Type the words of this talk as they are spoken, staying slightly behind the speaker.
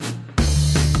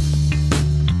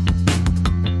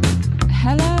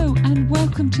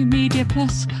welcome to Media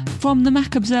Plus from the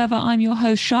Mac Observer. I'm your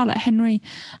host, Charlotte Henry,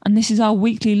 and this is our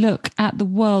weekly look at the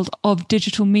world of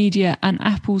digital media and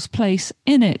Apple's place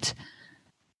in it.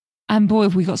 And boy,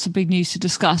 have we got some big news to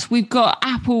discuss. We've got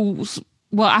Apple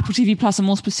TV Plus, and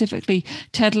more specifically,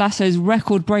 Ted Lasso's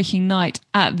record-breaking night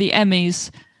at the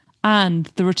Emmys and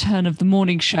the return of the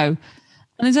morning show. And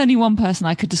there's only one person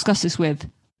I could discuss this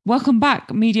with. Welcome back,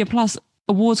 Media Plus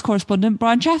awards correspondent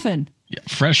Brian Chaffin. Yeah,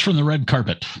 fresh from the red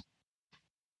carpet.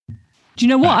 Do you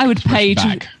know what I would pay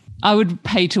to? I would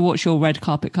pay to watch your red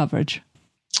carpet coverage.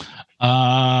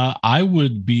 I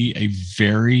would be a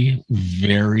very,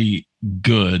 very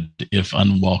good, if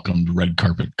unwelcomed, red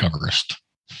carpet coverist.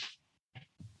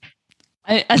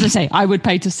 As I say, I would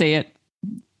pay to see it,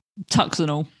 tux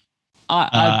and all.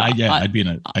 I'd be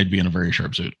in a very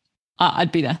sharp suit.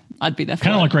 I'd be there. I'd be there.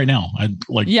 Kind of like right now. I'd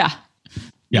like. Yeah.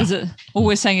 All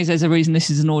we're saying is there's a reason this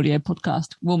is an audio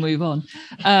podcast. We'll move on.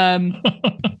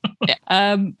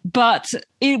 But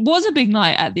it was a big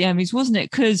night at the Emmys, wasn't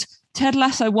it? Because Ted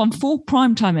Lasso won 4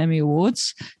 Primetime Emmy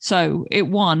Awards. So it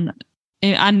won,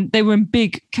 and they were in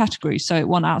big categories. So it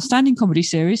won Outstanding Comedy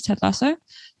Series, Ted Lasso.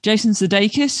 Jason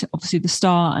Sudeikis, obviously the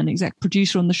star and exec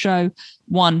producer on the show,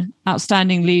 won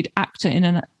Outstanding Lead Actor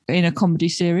in a Comedy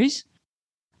Series.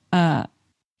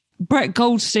 Brett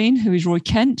Goldstein, who is Roy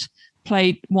Kent,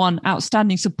 won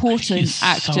Outstanding Supporting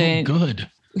Actor. So good.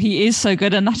 He is so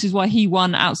good, and that is why he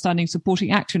won Outstanding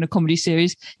Supporting Actor in a Comedy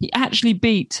Series. He actually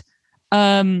beat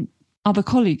other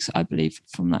colleagues, I believe,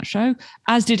 from that show,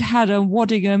 as did Hannah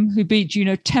Waddingham, who beat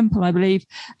Juno Temple, I believe,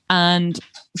 and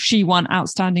she won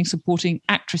Outstanding Supporting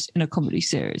Actress in a Comedy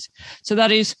Series. So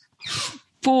that is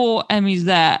 4 Emmys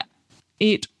there.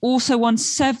 It also won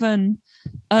 7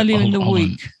 earlier in the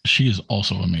week. She is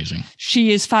also amazing.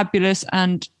 She is fabulous,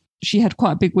 and she had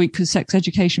quite a big week because Sex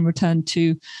Education returned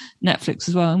to Netflix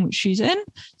as well, in which she's in.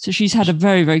 So she's had a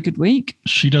very, very good week.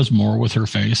 She does more with her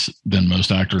face than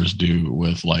most actors do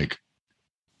with like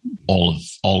all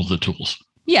of the tools.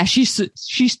 Yeah, she's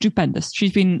stupendous.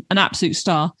 She's been an absolute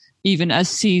star. Even as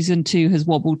season 2 has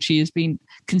wobbled, she has been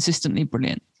consistently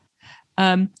brilliant.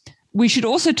 We should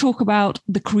also talk about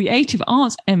the Creative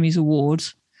Arts Emmys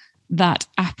Awards that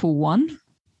Apple won.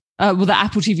 That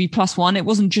Apple TV Plus won. It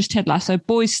wasn't just Ted Lasso.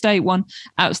 Boys State won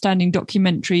Outstanding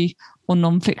Documentary or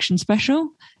Non-Fiction Special.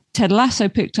 Ted Lasso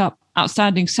picked up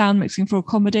Outstanding Sound Mixing for a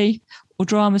Comedy or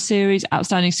Drama Series,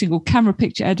 Outstanding Single Camera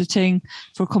Picture Editing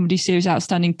for a Comedy Series,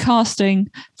 Outstanding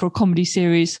Casting for a Comedy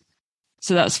Series.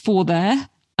 So that's 4 there.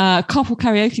 Carpool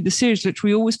Karaoke, the series, which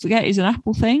we always forget is an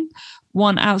Apple thing,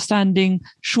 won Outstanding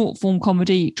Short Form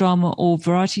Comedy, Drama or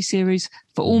Variety Series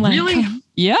for All Mankind. Really?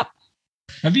 Yep.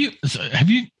 Have you?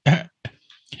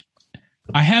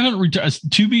 I haven't.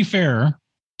 To be fair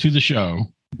to the show,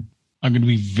 I'm going to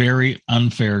be very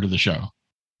unfair to the show,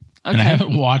 and I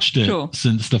haven't watched it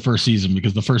since the first season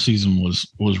because the first season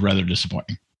was rather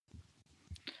disappointing.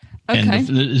 Okay. And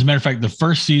as a matter of fact, the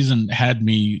first season had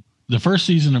me. The first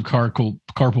season of Carpool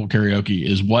Karaoke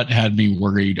is what had me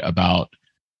worried about,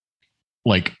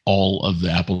 like all of the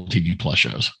Apple TV Plus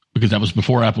shows. Because that was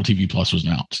before Apple TV Plus was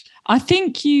announced. I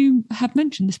think you have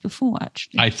mentioned this before,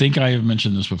 actually. I think I have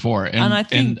mentioned this before. And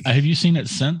have you seen it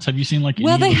since? Have you seen like?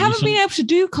 Well, they haven't been able to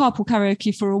do Carpool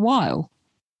Karaoke for a while.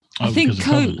 I think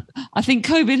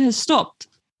COVID has stopped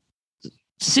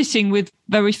sitting with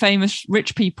very famous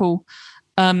rich people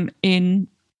in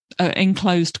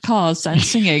enclosed cars and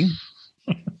singing.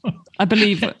 I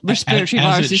believe respiratory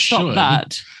viruses stopped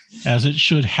that. As it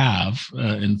should have,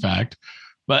 in fact.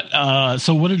 But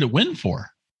so what did it win for?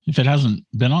 If it hasn't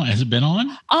been on, has it been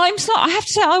on? I have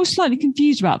to say I was slightly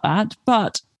confused about that.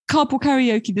 But Carpool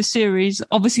Karaoke, the series,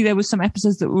 obviously there were some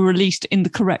episodes that were released in the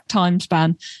correct time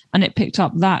span, and it picked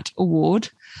up that award.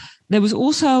 There was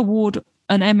also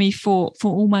an Emmy for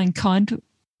All Mankind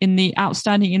in the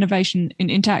Outstanding Innovation in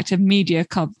Interactive Media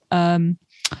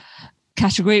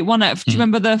category. It won. Do you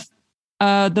remember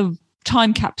the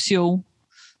time capsule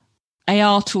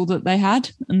AR tool that they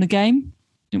had in the game?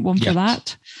 It won for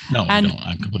that. No, I don't.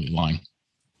 I'm completely lying.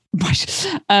 Right.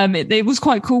 It was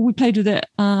quite cool. We played with it.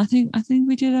 I think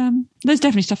we did. There's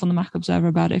definitely stuff on the Mac Observer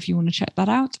about it if you want to check that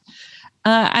out.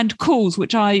 And Calls,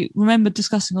 which I remember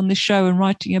discussing on this show and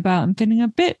writing about and feeling a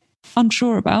bit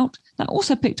unsure about, that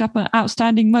also picked up an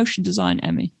Outstanding Motion Design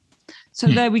Emmy. So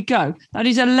there we go. That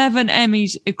is 11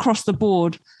 Emmys across the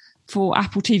board for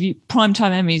Apple TV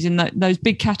Primetime Emmys in those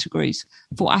big categories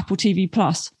for Apple TV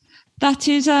Plus. That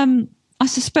is, I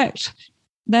suspect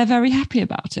they're very happy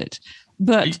about it.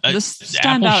 But the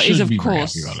standout is, of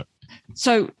course.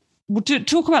 So to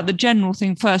talk about the general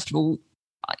thing, first of all,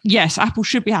 yes, Apple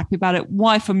should be happy about it.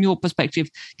 Why, from your perspective?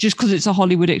 Just because it's a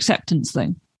Hollywood acceptance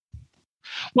thing?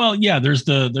 Well, yeah, there's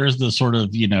the sort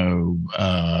of,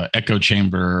 echo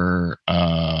chamber,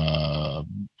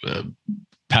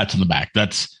 pats on the back.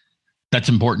 That's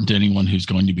important to anyone who's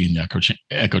going to be in the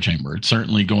echo chamber. It's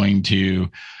certainly going to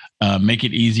make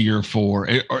it easier or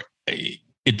at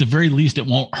the very least, it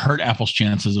won't hurt Apple's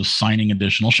chances of signing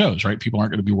additional shows, right? People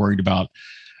aren't going to be worried about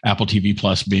Apple TV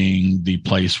Plus being the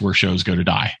place where shows go to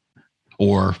die,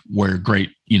 or where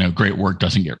great work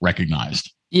doesn't get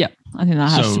recognized. Yeah, I think that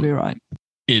has to be right.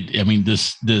 It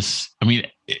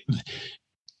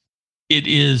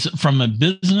is, from a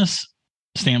business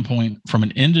standpoint, from an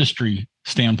industry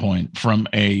standpoint, from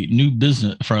a new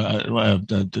business, for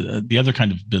the other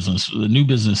kind of business, the new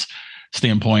business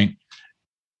standpoint,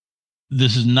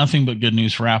 this is nothing but good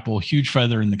news for Apple. Huge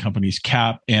feather in the company's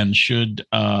cap, and should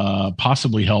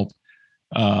possibly help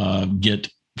get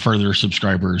further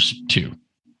subscribers too,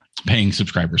 paying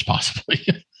subscribers possibly.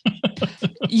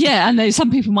 Yeah, and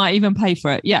some people might even pay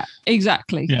for it. Yeah,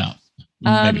 exactly. Yeah,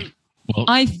 maybe. Well,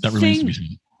 that remains to be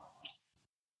seen.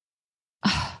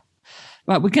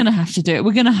 Right, we're going to have to do it.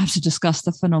 We're going to have to discuss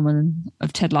the phenomenon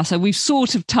of Ted Lasso. We've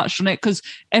sort of touched on it because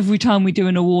every time we do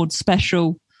an awards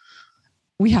special,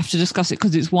 we have to discuss it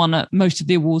because it's won at most of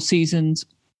the awards seasons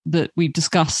that we've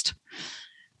discussed,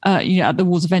 at the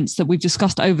awards events that we've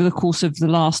discussed over the course of the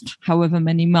last however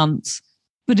many months.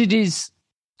 But it is,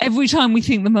 every time we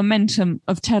think the momentum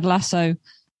of Ted Lasso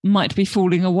might be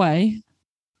falling away,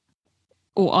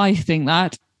 or I think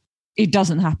that, it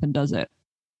doesn't happen, does it?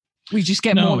 We just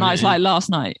get more nights like last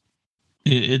night.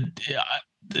 It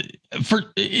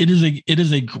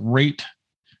is a great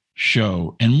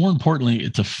show, and more importantly,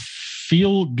 it's a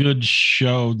feel-good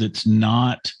show that's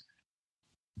not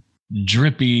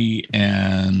drippy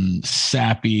and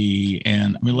sappy,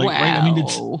 and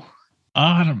it's. It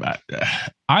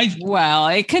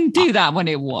can do that when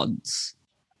it wants,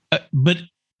 but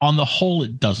on the whole,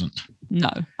 it doesn't.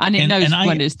 No, and it knows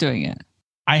when it's doing it.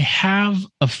 I have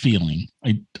a feeling.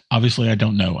 I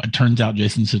don't know. It turns out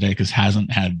Jason Sudeikis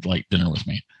hasn't had dinner with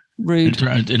me. Rude.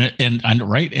 And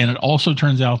right. And it also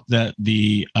turns out that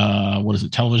the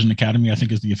Television Academy, I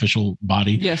think, is the official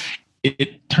body. Yes.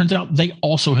 It turns out they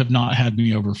also have not had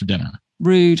me over for dinner.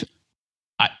 Rude.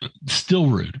 Still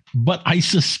rude. But I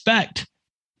suspect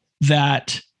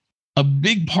that a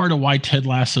big part of why Ted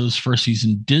Lasso's first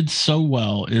season did so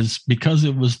well is because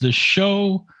it was the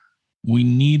show we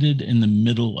needed in the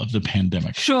middle of the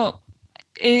pandemic. Sure.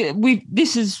 We've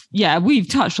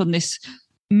touched on this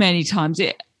many times.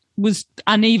 It was,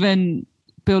 and even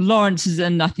Bill Lawrence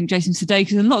and I think Jason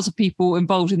Sudeikis and lots of people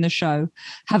involved in the show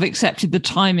have accepted the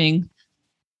timing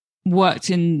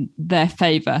worked in their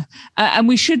favor. And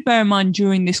we should bear in mind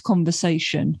during this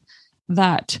conversation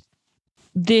that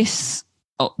these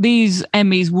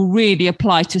Emmys will really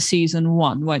apply to season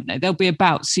one, won't they? They'll be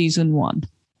about season one.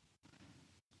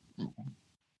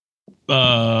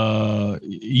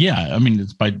 Yeah, I mean,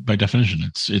 it's by definition,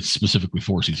 it's specifically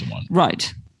for season one,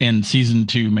 right? And season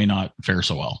two may not fare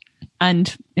so well,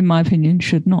 and in my opinion,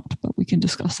 should not. But we can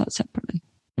discuss that separately.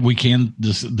 We can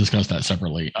discuss that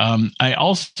separately. I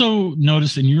also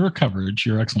noticed in your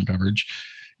excellent coverage,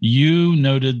 you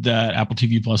noted that Apple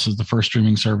TV Plus is the first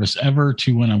streaming service ever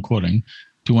to win, I'm quoting,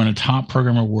 to win a top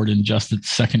program award in just its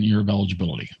second year of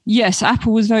eligibility. Yes,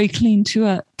 Apple was very keen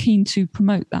to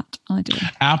promote that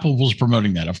idea. Apple was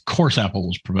promoting that. Of course, Apple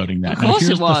was promoting that. Of course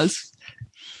it was.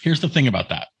 Here's the thing about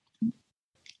that.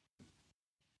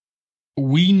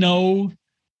 We know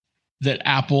that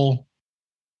Apple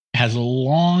has a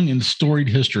long and storied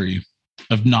history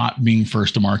of not being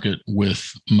first to market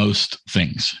with most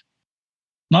things.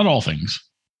 Not all things,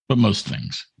 but most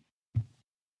things.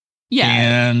 Yeah,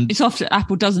 and it's often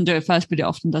Apple doesn't do it first, but it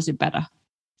often does it better.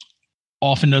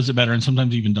 Often does it better, and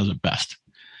sometimes even does it best.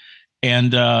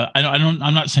 And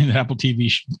I'm not saying that Apple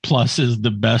TV Plus is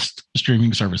the best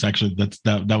streaming service. Actually,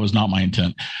 that was not my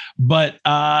intent. But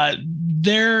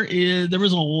there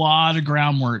was a lot of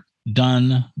groundwork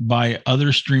done by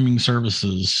other streaming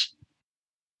services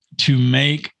to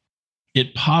make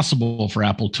it possible for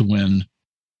Apple to win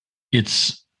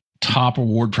its top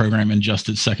award program in just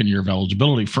its second year of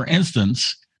eligibility. For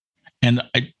instance, and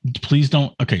please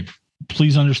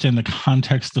understand the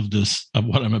context of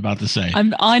what I'm about to say.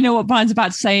 I know what Brian's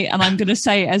about to say, and I'm going to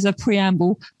say as a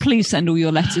preamble, please send all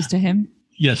your letters to him.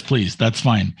 Yes, please. That's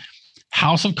fine.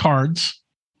 House of Cards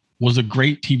was a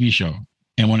great TV show.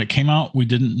 And when it came out, we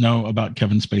didn't know about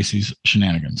Kevin Spacey's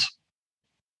shenanigans.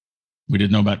 We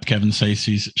didn't know about Kevin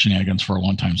Spacey's shenanigans for a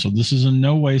long time. So this is in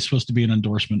no way supposed to be an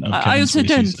endorsement of Kevin Spacey's I also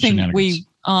don't think we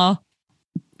are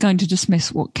going to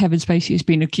dismiss what Kevin Spacey has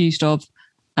been accused of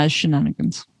as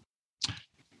shenanigans.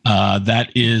 That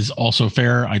is also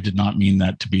fair. I did not mean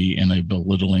that to be in a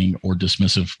belittling or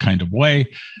dismissive kind of way.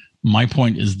 My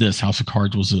point is this: House of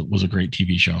Cards was a great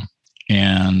TV show,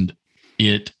 and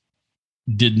it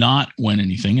did not win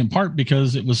anything, in part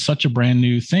because it was such a brand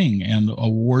new thing, and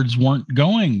awards weren't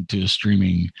going to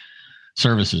streaming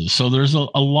services. So there's a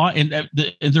lot, and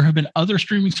there have been other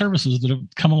streaming services that have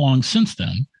come along since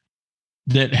then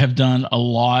that have done a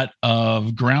lot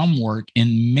of groundwork in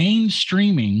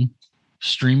mainstreaming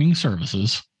streaming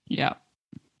services,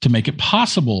 to make it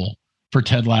possible for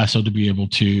Ted Lasso to be able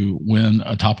to win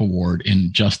a top award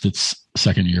in just its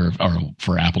second year or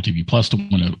for Apple TV Plus to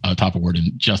win a top award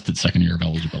in just its second year of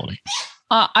eligibility.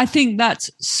 I think that's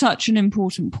such an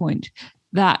important point,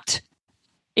 that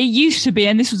it used to be,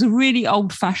 and this was a really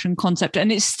old-fashioned concept,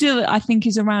 and it still, I think,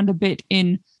 is around a bit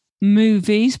in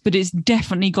movies, but it's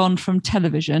definitely gone from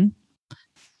television,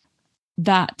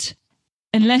 that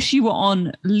unless you were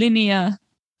on linear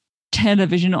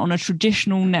television on a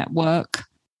traditional network,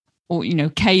 or,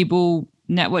 cable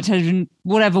network television,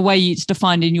 whatever way it's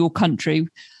defined in your country,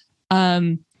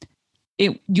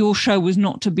 your show was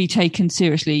not to be taken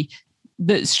seriously.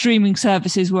 That streaming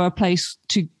services were a place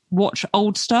to watch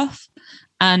old stuff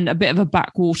and a bit of a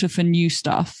backwater for new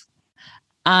stuff.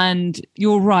 And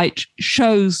you're right,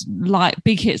 shows like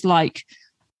big hits like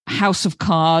House of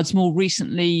Cards, more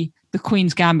recently The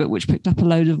Queen's Gambit, which picked up a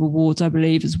load of awards, I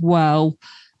believe, as well.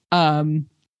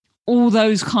 All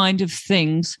those kind of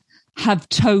things have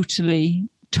totally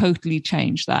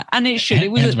changed that. And it should.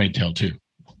 It was Handmaid's Tale too.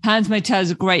 Handmaid's Tale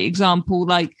is a great example.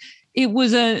 Like, it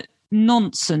was a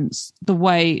nonsense the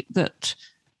way that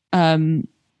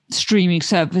streaming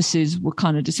services were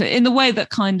kind of in the way that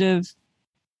kind of,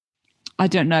 I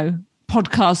don't know,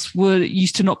 podcasts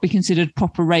used to not be considered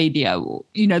proper radio, or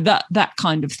that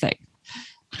kind of thing.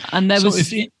 And there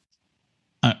was.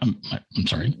 I'm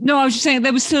sorry. No, I was just saying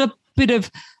there was still a bit of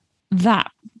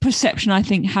that perception, I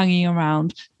think, hanging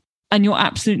around. And you're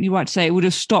absolutely right to say it would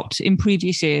have stopped in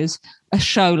previous years a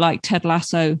show like Ted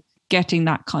Lasso getting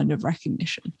that kind of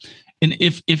recognition. And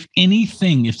if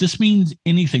this means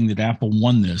anything, that Apple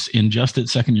won this in just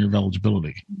its second year of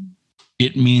eligibility,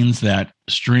 it means that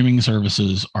streaming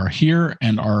services are here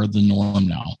and are the norm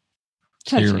now.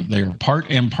 Totally. They are part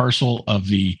and parcel of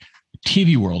the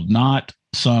TV world, not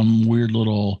some weird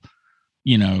little,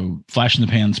 flash in the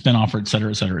pan spinoff, or et cetera,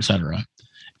 et cetera, et cetera.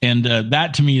 And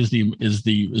that to me is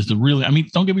the really, I mean,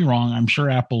 don't get me wrong. I'm sure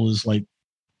Apple has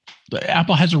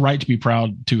a right to be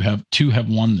proud to have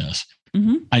won this.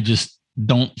 Mm-hmm. I just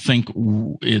don't think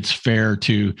it's fair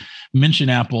to mention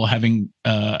Apple having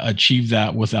achieved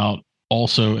that without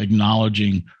also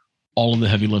acknowledging all of the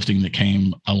heavy lifting that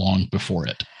came along before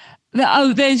it.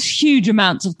 There's huge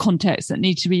amounts of context that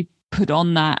need to be put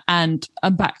on that, and a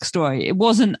backstory. It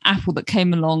wasn't Apple that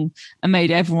came along and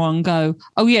made everyone go,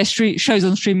 oh yeah, shows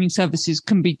on streaming services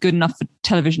can be good enough for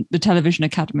television, the Television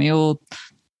Academy, or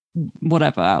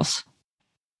whatever else.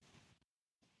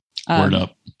 Word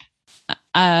up.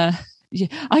 Yeah,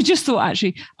 I just thought,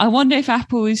 actually, I wonder if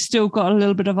Apple has still got a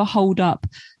little bit of a hold up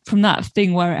from that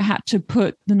thing where it had to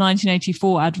put the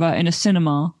 1984 advert in a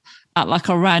cinema at like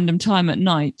a random time at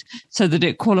night so that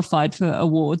it qualified for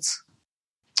awards.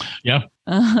 Yeah.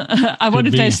 I wonder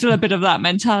if there's still a bit of that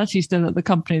mentality still at the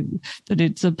company, that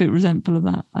it's a bit resentful of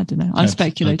that. I don't know. I'm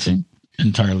speculating. That's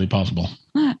entirely possible.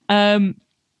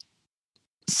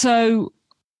 So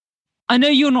I know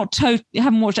you're not you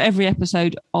haven't watched every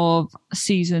episode of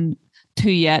season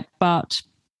 2 yet, but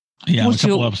yeah, I'm a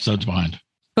couple episodes behind.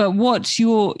 But what's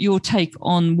your take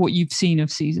on what you've seen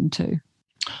of season 2?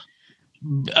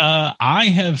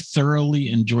 I have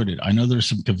thoroughly enjoyed it. I know there's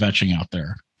some kvetching out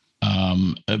there.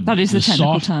 That is the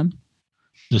technical term.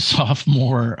 The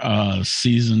sophomore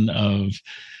season of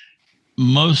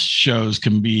most shows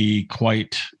can be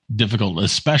quite difficult,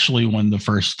 especially when the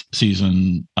first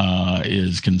season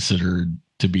is considered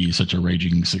to be such a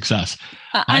raging success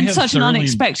and such an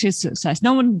unexpected success.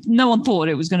 No one thought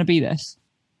it was going to be this.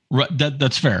 Right,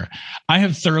 that's fair. I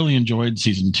have thoroughly enjoyed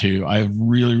season 2. I have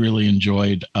really, really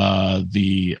enjoyed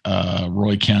the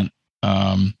Roy Kent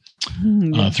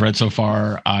thread so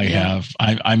far.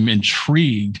 I'm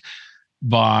intrigued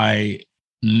by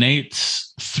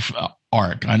Nate's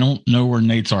arc. I don't know where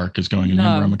Nate's arc is going.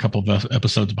 Remember, I'm a couple of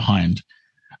episodes behind.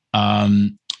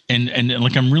 And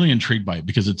like, I'm really intrigued by it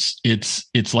because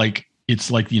it's like the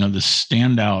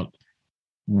standout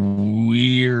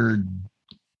weird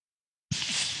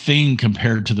thing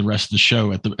compared to the rest of the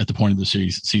show at the point of the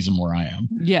season where I am.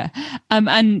 Yeah.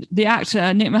 And the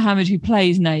actor Nick Mohammed, who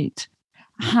plays Nate,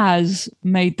 has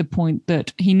made the point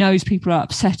that he knows people are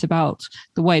upset about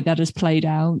the way that has played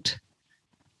out,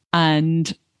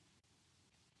 and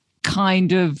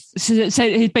kind of so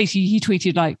basically he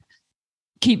tweeted like,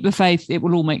 keep the faith, it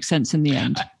will all make sense in the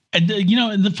end. And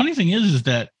the funny thing is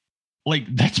that like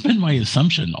that's been my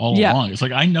assumption all along. It's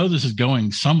like I know this is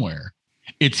going somewhere.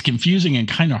 It's confusing and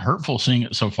kind of hurtful seeing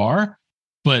it so far,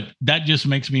 but that just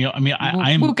makes me, I mean,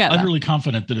 I'm utterly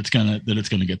confident that it's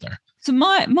gonna get there. So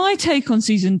my take on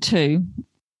season 2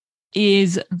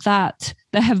 is that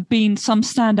there have been some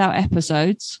standout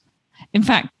episodes. In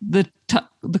fact, the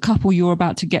couple you're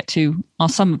about to get to are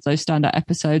some of those standout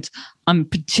episodes. I'm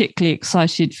particularly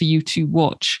excited for you to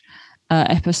watch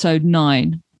episode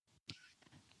 9,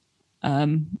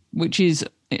 which is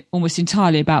almost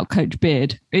entirely about Coach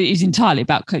Beard. It is entirely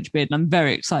about Coach Beard, and I'm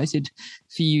very excited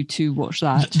for you to watch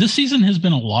that. This season has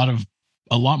been a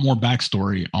lot more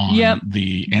backstory on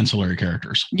the ancillary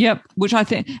characters. Yep, which I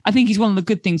think is one of the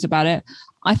good things about it.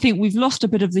 I think we've lost a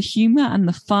bit of the humor and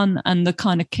the fun and the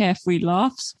kind of carefree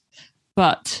laughs,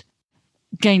 but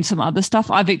gained some other stuff.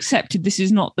 I've accepted this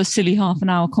is not the silly half an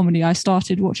hour comedy I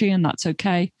started watching, and that's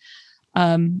okay.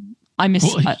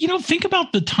 Think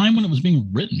about the time when it was being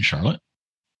written, Charlotte.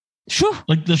 Sure.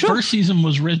 Like the first season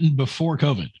was written before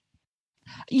COVID.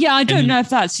 Yeah, I don't know if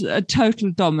that's a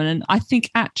total dominant. I think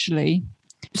actually,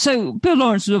 so Bill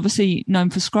Lawrence was obviously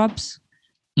known for Scrubs.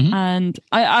 Mm-hmm. And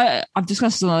I've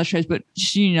discussed this on other shows, but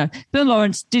just, Bill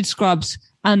Lawrence did Scrubs.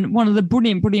 And one of the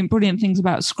brilliant things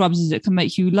about Scrubs is it can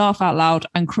make you laugh out loud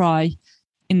and cry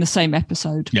in the same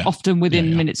episode, often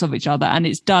within minutes of each other. And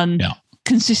it's done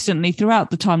consistently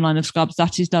throughout the timeline of Scrubs.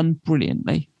 That is done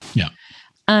brilliantly. Yeah.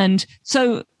 And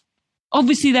so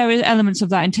obviously there are elements of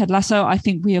that in Ted Lasso. I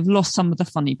think we have lost some of the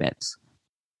funny bits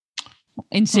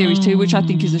in series 2, which I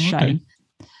think is a shame.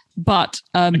 Okay. But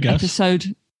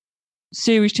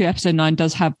series 2, episode 9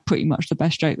 does have pretty much the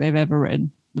best joke they've ever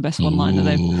written. The best one-liner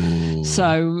they've.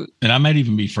 So, and I might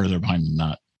even be further behind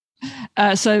than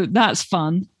that. So that's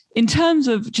fun. In terms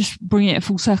of just bringing it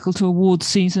full circle to awards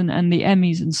season and the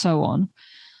Emmys and so on,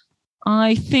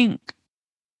 I think,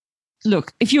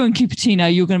 look, if you're in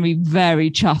Cupertino, you're going to be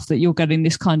very chuffed that you're getting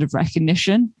this kind of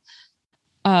recognition.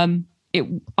 I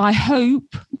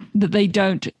hope that they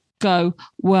don't go,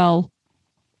 well,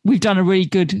 we've done a really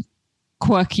good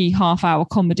quirky half-hour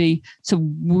comedy, so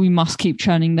we must keep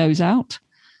churning those out.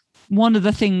 One of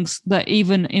the things that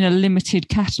even in a limited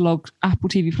catalogue Apple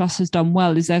TV Plus has done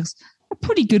well is there's a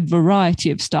pretty good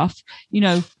variety of stuff.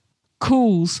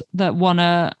 Cools that won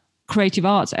a Creative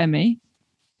Arts Emmy.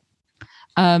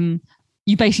 You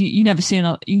never see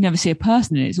a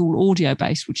person in it. It's all audio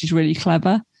based, which is really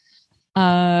clever.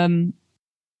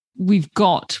 We've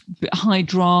got high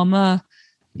drama,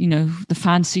 the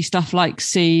fancy stuff like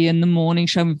C and The Morning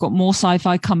Show. We've got more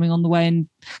sci-fi coming on the way, and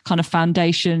kind of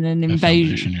Foundation and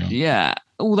Invasion. Yeah,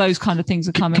 all those kind of things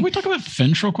are coming. Can we talk about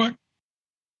Finch real quick?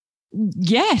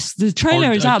 Yes, the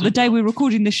trailer is out the day we're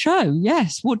recording the show.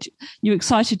 Yes, what you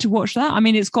excited to watch that? I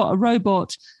mean, it's got a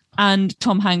robot and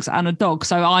Tom Hanks and a dog,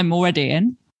 so I'm already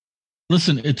in.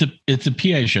 Listen, it's a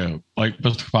PA show, like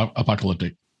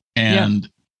post-apocalyptic, and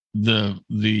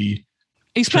the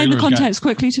explain the context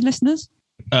quickly to listeners.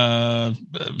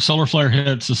 Solar flare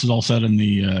hits. This is all said in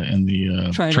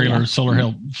the trailer. Yeah.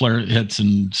 Solar flare hits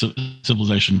and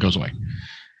civilization goes away,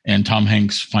 and Tom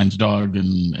Hanks finds a dog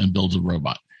and builds a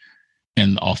robot,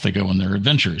 and off they go on their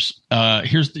adventures.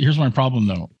 Here's my problem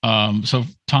though. So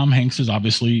Tom Hanks is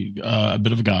obviously a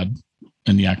bit of a god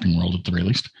in the acting world at the very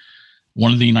least.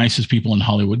 One of the nicest people in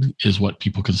Hollywood is what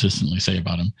people consistently say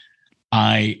about him.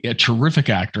 A terrific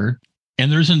actor. And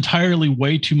there's entirely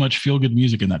way too much feel-good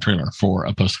music in that trailer for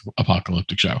a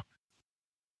post-apocalyptic show.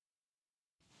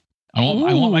 I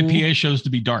want my PA shows to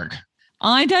be dark.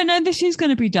 I don't know. This is going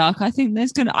to be dark. I think I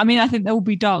think there will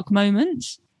be dark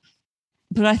moments,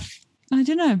 but I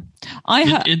don't know.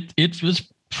 It was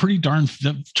pretty darn.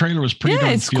 The trailer was pretty.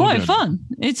 Yeah, it's quite fun.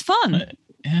 It's fun.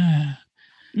 Yeah.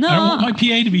 No, I don't want my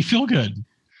PA to be feel-good.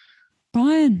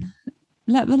 Brian,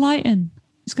 let the light in.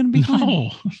 It's going to be fun.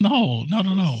 No.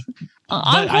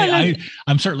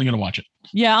 I'm certainly going to watch it.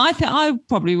 Yeah, I think I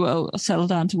probably will settle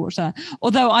down to watch that.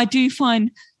 Although I do find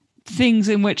things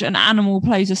in which an animal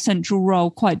plays a central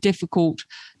role quite difficult,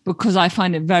 because I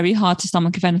find it very hard to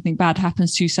stomach if anything bad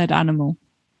happens to said animal.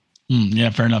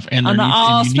 Yeah, fair enough. And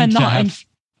I'll spend the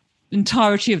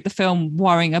entirety of the film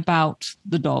worrying about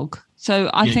the dog.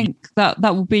 So I think that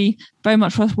will be very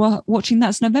much worth watching.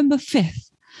 That's November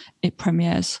 5th. It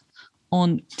premieres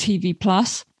on TV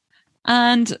Plus.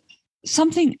 And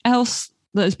something else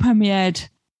that has premiered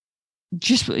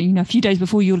just a few days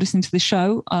before you're listening to the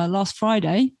show, last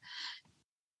Friday,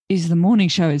 is The Morning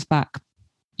Show is back.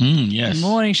 Yes. The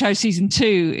Morning Show season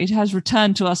 2. It has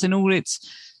returned to us in all its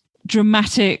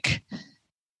dramatic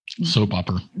soap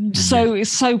opera. So it's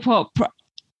soap opera.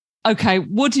 Okay,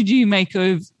 what did you make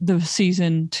of the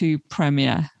season 2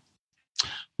 premiere?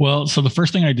 Well, so the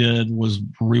first thing I did was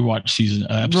rewatch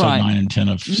episode 9 and 10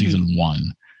 of season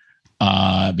 1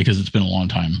 because it's been a long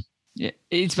time. Yeah,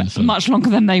 it's much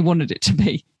longer than they wanted it to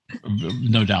be.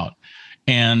 No doubt.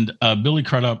 And Billy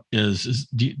Crudup is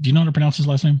do you know how to pronounce his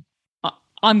last name?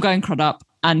 I'm going Crudup,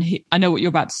 and I know what you're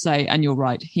about to say, and you're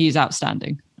right. He is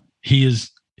outstanding.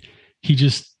 There's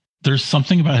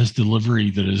something about his delivery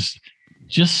that is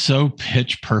just so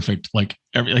pitch perfect. Like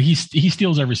he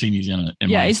steals every scene he's in.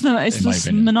 It's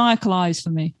the maniacal eyes for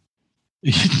me.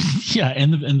 Yeah,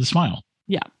 and the smile.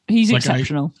 Yeah, he's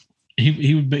exceptional.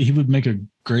 He would make a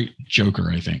great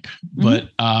Joker, I think. But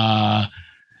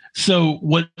so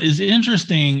what is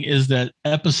interesting is that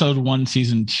episode 1,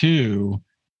 season 2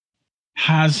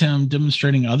 has him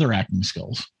demonstrating other acting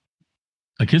skills.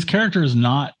 Like his character is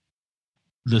not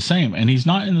the same, and he's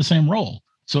not in the same role.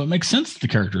 So it makes sense that the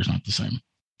character is not the same.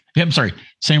 Yeah, I'm sorry.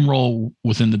 Same role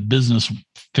within the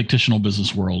fictional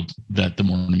business world that the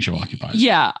morning show occupies.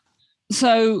 Yeah.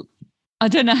 So I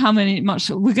don't know how much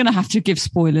we're going to have to give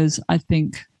spoilers, I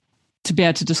think, to be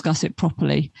able to discuss it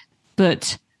properly.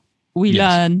 But we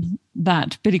learn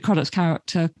that Billy Crudup's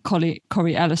character, Corey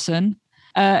Ellison,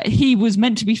 he was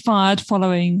meant to be fired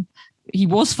following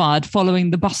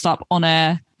the bust up on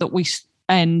air that we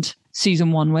end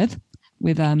season 1 with.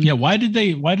 Why did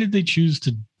they choose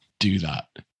to do that?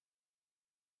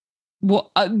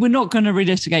 Well, we're not going to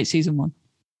relitigate season 1.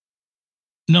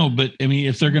 No, but I mean,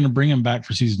 if they're going to bring him back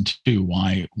for season 2,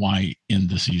 why end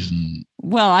the season?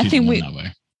 Well, I think that way.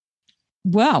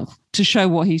 Well, to show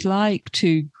what he's like,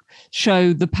 to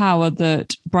show the power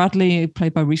that Bradley,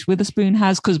 played by Reese Witherspoon,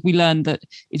 has, because we learned that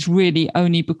it's really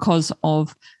only because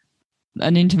of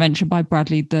an intervention by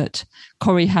Bradley that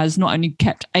Corey has not only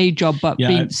kept a job but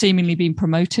seemingly been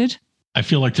promoted. I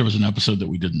feel like there was an episode that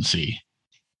we didn't see.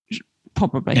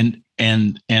 Probably.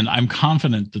 And I'm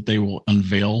confident that they will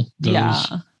unveil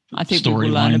those I think we will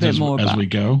learn a bit more as we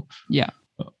go. Yeah.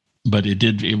 But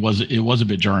it was a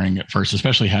bit jarring at first,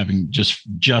 especially having just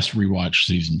rewatched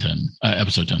season 10,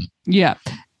 episode 10. Yeah.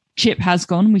 Chip has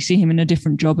gone. We see him in a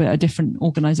different job at a different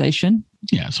organization.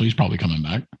 Yeah, so he's probably coming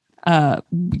back.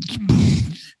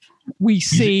 We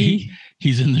see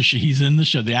he's in the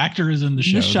show. The actor is in the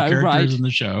show. The character is in the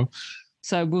show.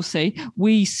 So we'll see.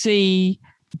 We see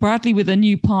Bradley with a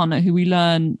new partner who we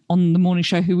learn on the morning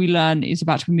show, who we learn is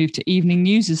about to be moved to evening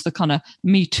news, as the kind of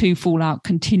Me Too fallout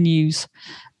continues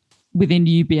within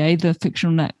UBA, the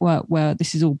fictional network where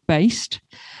this is all based.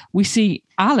 We see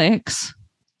Alex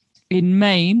in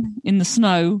Maine in the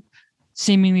snow,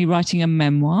 seemingly writing a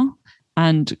memoir,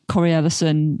 and Corey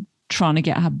Ellison trying to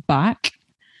get her back.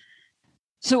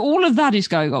 So all of that is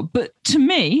going on. But to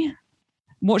me,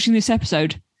 watching this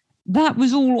episode, that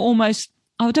was all almost,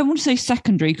 I don't want to say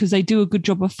secondary because they do a good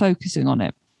job of focusing on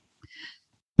it.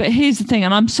 But here's the thing,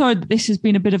 and I'm sorry that this has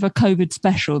been a bit of a COVID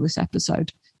special, this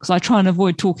episode, because I try and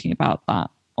avoid talking about that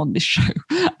on this show.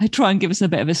 I try and give us a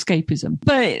bit of escapism.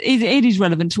 But it is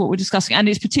relevant to what we're discussing, and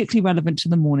it's particularly relevant to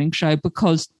the morning show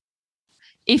because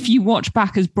if you watch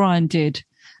back as Brian did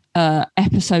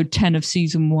episode 10 of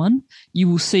season 1, you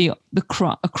will see a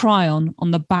cryon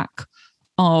on the back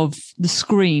of the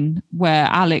screen where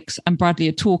Alex and Bradley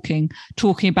are talking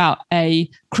about a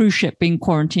cruise ship being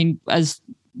quarantined as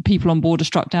people on board are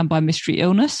struck down by mystery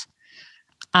illness.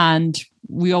 And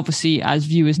we obviously, as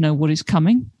viewers, know what is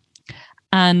coming.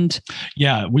 And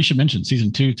yeah, we should mention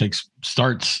season 2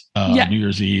 starts New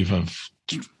Year's Eve of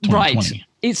 2020. Right.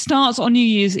 It starts on New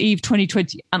Year's Eve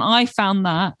 2020. And I found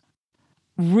that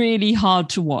really hard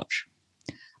to watch.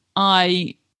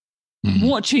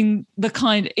 Watching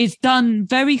it's done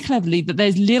very cleverly that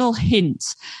there's little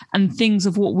hints and things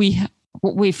of what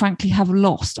we frankly have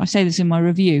lost. I say this in my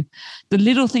review. The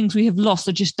little things we have lost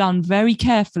are just done very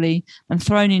carefully and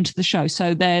thrown into the show.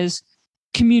 So there's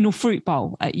communal fruit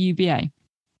bowl at UBA.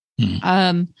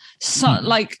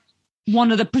 Like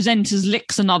one of the presenters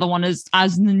licks another one as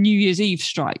the New Year's Eve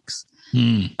strikes.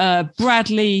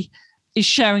 Bradley is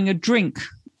sharing a drink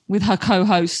with her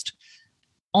co-host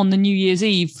on the New Year's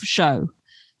Eve show.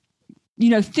 You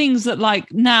know, things that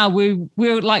like now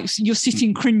we're like, you're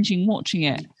sitting cringing watching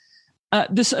it.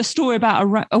 There's a story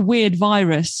about a weird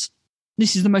virus.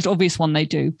 This is the most obvious one they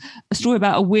do. A story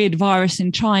about a weird virus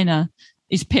in China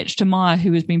is pitched to Maya,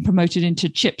 who has been promoted into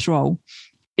Chip's role,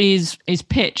 is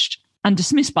pitched and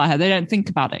dismissed by her. They don't think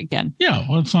about it again. Yeah,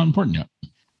 well, it's not important yet.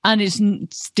 And it's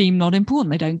deemed not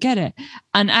important. They don't get it.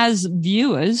 And as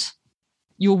viewers,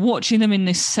 you're watching them in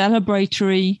this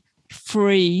celebratory,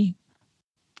 free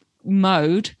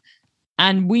mode,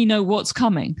 and we know what's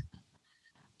coming.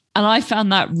 And I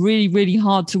found that really, really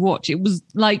hard to watch. It was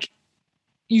like,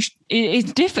 it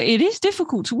is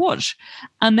difficult to watch,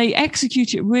 and they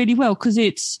execute it really well because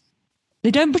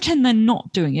they don't pretend they're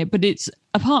not doing it, but it's,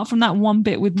 apart from that one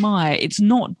bit with Maya, it's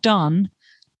not done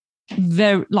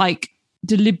very like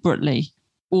deliberately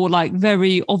or like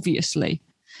very obviously.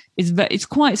 It's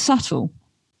quite subtle.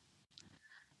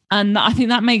 And I think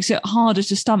that makes it harder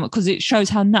to stomach because it shows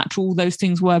how natural all those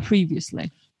things were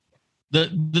previously.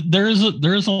 There is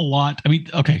a lot. I mean,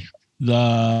 okay,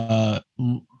 the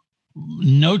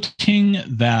noting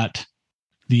that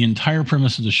the entire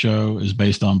premise of the show is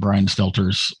based on Brian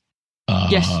Stelter's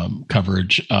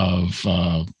coverage of.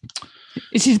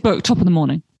 It's his book, Top of the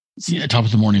Morning. Yeah, Top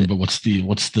of the Morning. But what's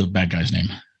the bad guy's name?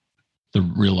 The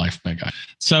real life bad guy.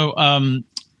 So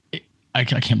I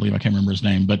can't believe I can't remember his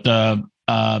name, but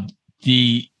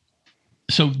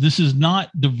so this is not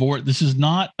divorce. This is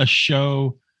not a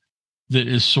show that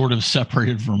is sort of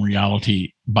separated from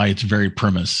reality by its very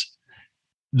premise.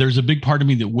 There's a big part of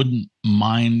me that wouldn't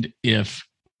mind if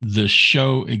the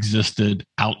show existed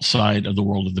outside of the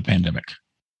world of the pandemic.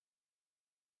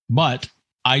 But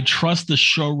I trust the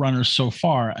showrunners so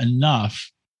far enough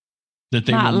that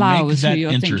they will make that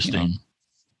interesting.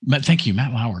 Thank you,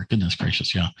 Matt Lauer. Goodness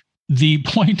gracious. Yeah. The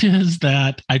point is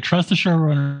that I trust the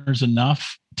showrunners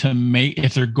enough to make,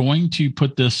 if they're going to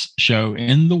put this show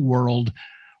in the world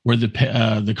where the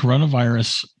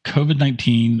coronavirus,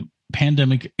 COVID-19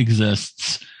 pandemic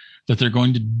exists, that they're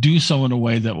going to do so in a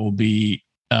way that will be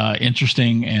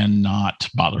interesting and not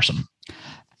bothersome.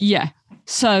 Yeah.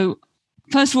 So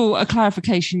first of all, a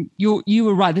clarification. You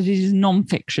were right that it is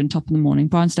non-fiction, Top of the Morning.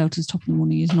 Brian Stelter's Top of the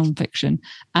Morning is non-fiction.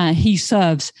 He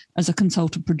serves as a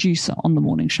consultant producer on the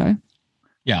morning show.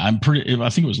 Yeah, I think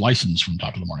it was licensed from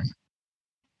Top of the Morning.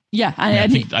 Yeah, I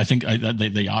think they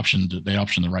optioned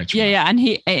the rights. Yeah,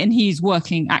 and he's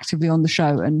working actively on the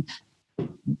show, and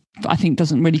I think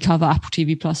doesn't really cover Apple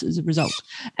TV Plus as a result.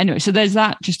 Anyway, so there's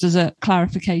that just as a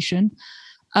clarification.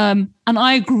 And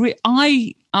I agree.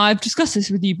 I've discussed this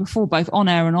with you before, both on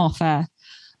air and off air.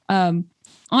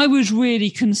 I was really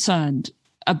concerned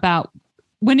about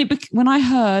when I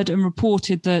heard and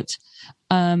reported that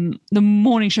the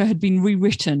morning show had been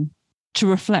rewritten to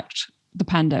reflect the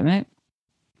pandemic.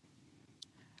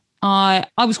 I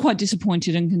was quite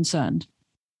disappointed and concerned.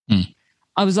 Mm.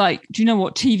 I was like, do you know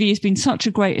what? TV has been such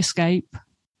a great escape.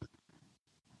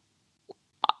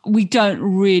 We don't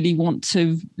really want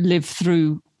to live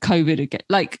through COVID again.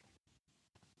 Like,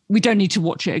 we don't need to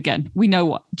watch it again. We know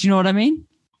what. Do you know what I mean?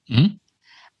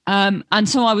 Mm-hmm. And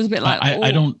so I was a bit like,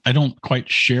 I don't quite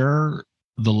share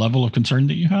the level of concern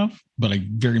that you have, but I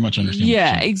very much understand.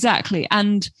 Yeah, exactly.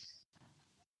 And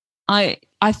I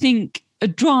think a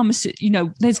drama,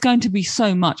 there's going to be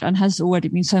so much, and has already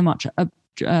been so much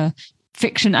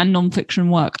fiction and non-fiction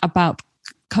work about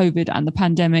COVID and the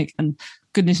pandemic and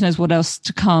goodness knows what else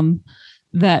to come,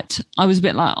 that I was a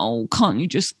bit like, oh, can't you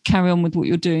just carry on with what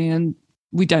you're doing, and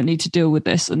we don't need to deal with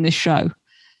this in this show.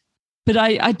 But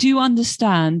I do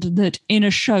understand that in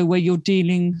a show where you're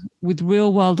dealing with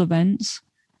real world events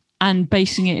and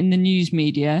basing it in the news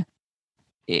media,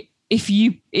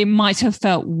 it might have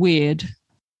felt weird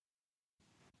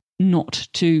not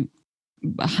to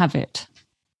have it.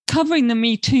 Covering the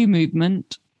Me Too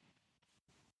movement,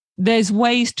 there's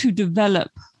ways to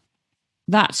develop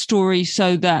that story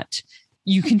so that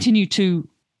you continue to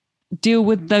deal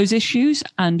with those issues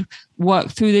and work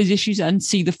through those issues and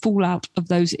see the fallout of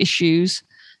those issues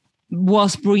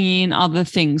whilst bringing in other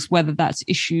things, whether that's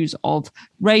issues of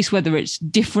race, whether it's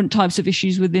different types of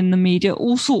issues within the media,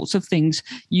 all sorts of things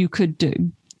you could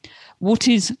do. What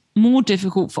is more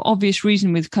difficult, for obvious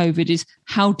reason, with COVID is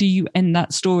how do you end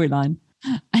that storyline?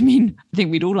 I mean, I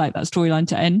think we'd all like that storyline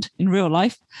to end in real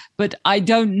life, but I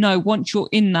don't know, once you're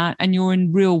in that and you're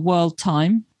in real world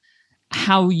time,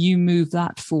 how you move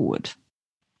that forward.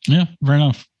 Yeah, fair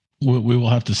enough. We will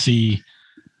have to see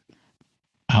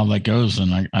how that goes.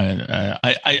 And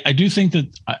I do think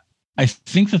that I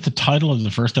think that the title of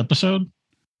the first episode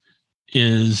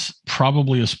is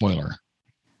probably a spoiler,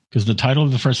 because the title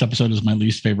of the first episode is My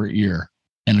Least Favorite Year.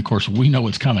 And of course, we know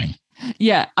it's coming.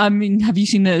 Yeah. I mean, have you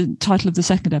seen the title of the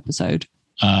second episode?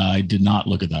 I did not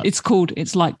look at that. It's called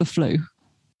It's Like the Flu.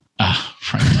 Ah,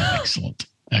 right. Excellent.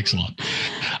 Excellent.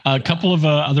 A couple of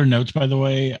other notes, by the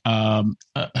way.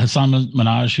 Hassan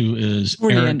Minhaj, who is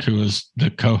Brilliant. Eric, who is the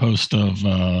co-host of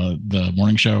the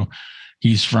morning show.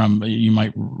 He's from, you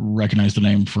might recognize the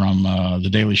name from The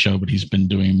Daily Show, but he's been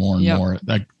doing more and more.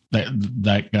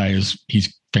 That guy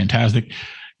he's fantastic.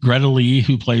 Greta Lee,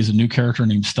 who plays a new character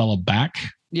named Stella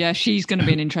Back Yeah, she's going to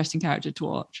be an interesting character to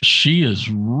watch. She is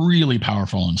really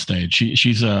powerful on stage.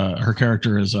 She's her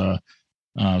character is some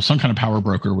kind of power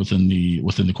broker within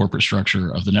the corporate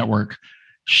structure of the network.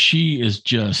 She has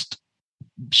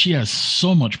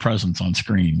so much presence on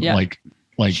screen. Yeah.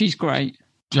 Like she's great.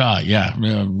 Yeah,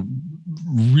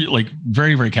 like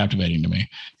very, very captivating to me.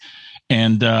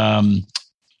 And I'm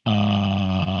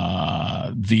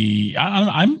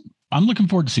looking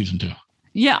forward to season 2.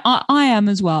 Yeah, I am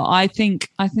as well. I think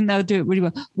they'll do it really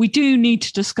well. We do need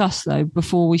to discuss, though,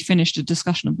 before we finish the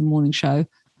discussion of the morning show,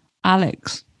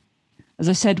 Alex. As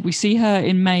I said, we see her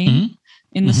in Maine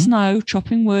in the snow,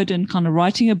 chopping wood and kind of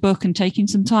writing a book and taking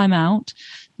some time out,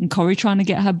 and Corey trying to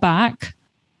get her back.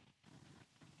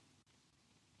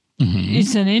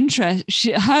 It's an interest.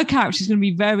 Her character is going to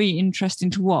be very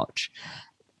interesting to watch.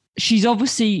 She's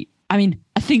obviously, I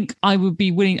think I would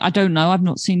be willing. I don't know. I've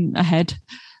not seen ahead.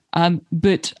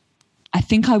 But I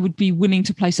think I would be willing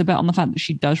to place a bet on the fact that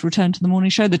she does return to the morning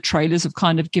show. The trailers have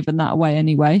kind of given that away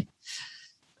anyway.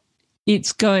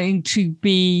 It's going to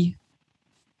be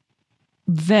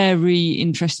very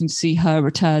interesting to see her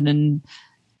return. And,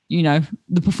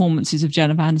 the performances of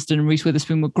Jennifer Aniston and Reese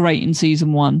Witherspoon were great in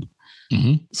season 1.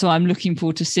 So I'm looking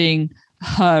forward to seeing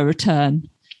her return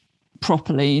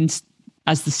properly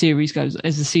as the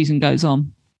season goes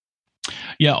on.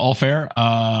 Yeah, all fair.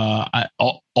 I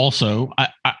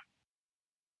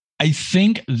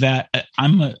think that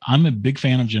I'm a big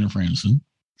fan of Jennifer Aniston.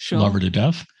 Sure. Love her to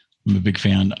death. I'm a big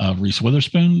fan of Reese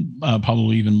Witherspoon,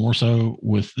 probably even more so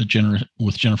with Jennifer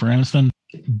Aniston.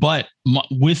 But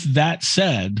with that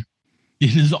said,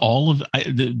 it is all of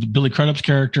the Billy Crudup's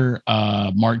character,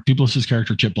 Mark Duplass's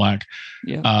character, Chip Black.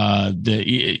 Yeah.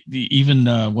 Even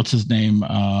what's his name,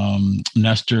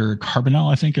 Nestor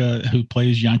Carbonell, I think, who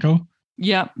plays Yanko.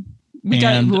 Yeah,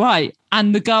 right.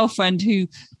 And the girlfriend who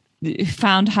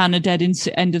found Hannah dead in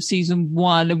end of season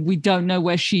 1, and we don't know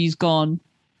where she's gone.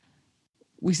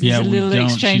 There's a little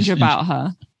exchange about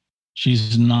her.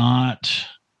 She's not.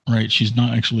 Right, she's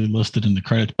not actually listed in the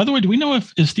credits. By the way, do we know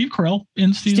is Steve Carell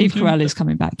in season 2? Steve Carell is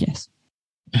coming back, yes.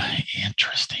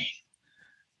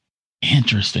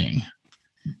 Interesting.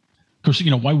 Of course,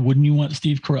 why wouldn't you want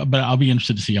Steve Carell? But I'll be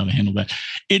interested to see how they handle that.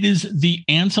 It is the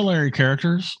ancillary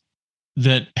characters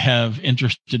that have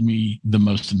interested me the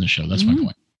most in the show. That's my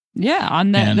point. Yeah,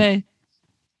 and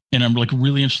I'm like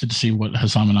really interested to see what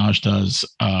Hasan Minhaj does.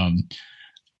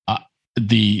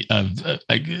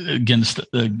 Against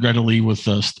Greta Lee with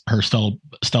her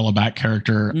Stella Back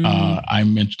character.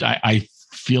 I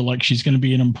feel like she's going to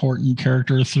be an important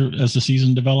character as the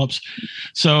season develops.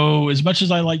 So as much as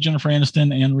I like Jennifer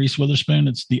Aniston and Reese Witherspoon,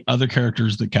 it's the other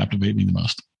characters that captivate me the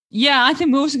most. Yeah, I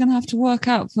think we're also going to have to watch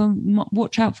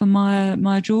out for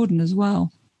Maya Jordan as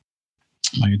well.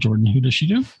 Maya Jordan, who does she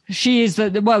do? She is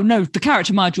the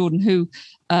character Maya Jordan who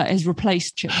has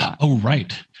replaced Chip Black. Oh,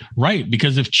 right.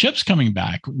 Because if Chip's coming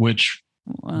back, which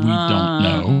we don't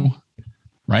know,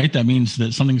 right? That means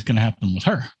that something's going to happen with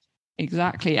her.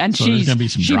 Exactly, and so there's going to be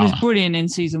some drama. Was brilliant in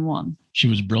season 1. She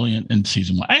was brilliant in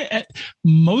season 1.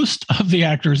 Most of the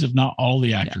actors, if not all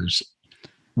the actors,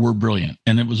 were brilliant,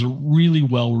 and it was a really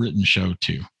well written show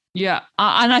too. Yeah,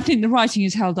 and I think the writing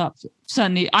is held up.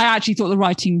 Certainly, I actually thought the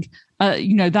writing,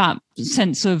 that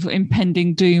sense of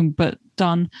impending doom, but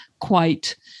done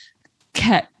quite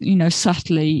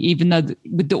subtly, even though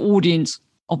with the audience,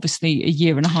 obviously a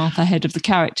year and a half ahead of the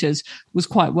characters, was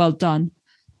quite well done.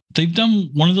 They've done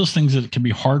one of those things that can be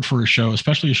hard for a show,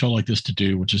 especially a show like this, to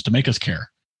do, which is to make us care.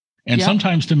 And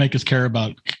sometimes to make us care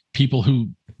about people who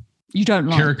you don't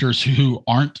like, characters who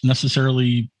aren't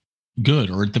necessarily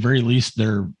good, or at the very least,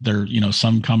 they're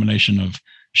some combination of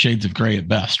shades of gray at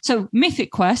best. So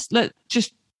Mythic Quest dealt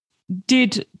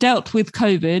with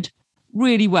COVID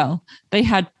really well. They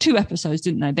had 2 episodes,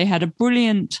 didn't they? They had a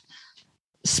brilliant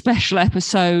special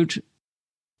episode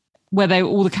where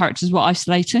all the characters were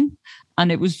isolating,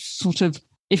 and it was sort of,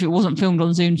 if it wasn't filmed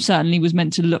on Zoom, certainly was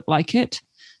meant to look like it,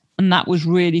 and that was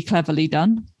really cleverly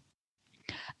done.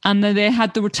 And then they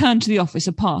had the return to the office,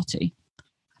 a party,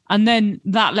 and then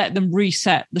that let them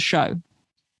reset the show.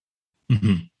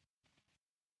 Mm-hmm.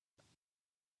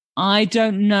 I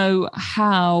don't know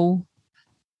how,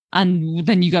 and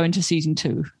then you go into season 2.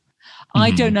 Mm-hmm.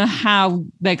 I don't know how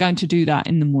they're going to do that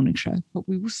in the morning show, but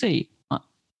we will see.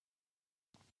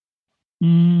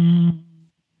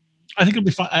 I think it'll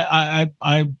be fun.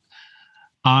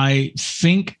 I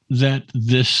think that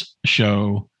this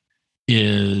show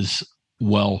is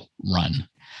well run.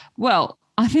 Well,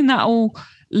 I think that all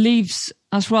leaves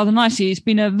us rather nicely. It's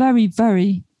been a very,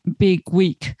 very big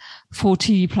week for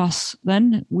TV Plus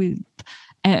then, with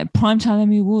Primetime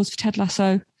Emmy Awards for Ted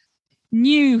Lasso,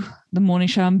 new The Morning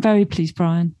Show. I'm very pleased,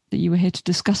 Brian, that you were here to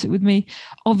discuss it with me.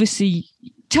 Obviously,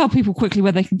 tell people quickly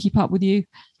where they can keep up with you.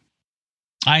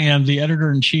 I am the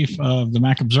editor-in-chief of the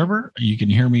Mac Observer. You can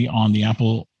hear me on the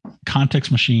Apple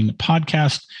Context Machine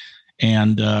podcast,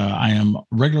 and I am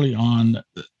regularly on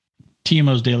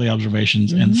TMO's Daily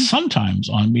Observations and sometimes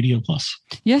on Media Plus.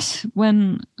 Yes,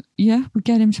 we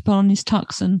get him to put on his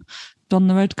tux and don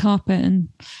the red carpet and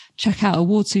check out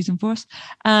award season for us.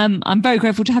 I'm very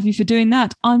grateful to have you for doing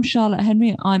that. I'm Charlotte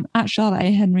Henry. I'm at Charlotte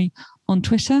A. Henry on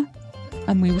Twitter,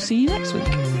 and we will see you next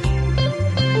week.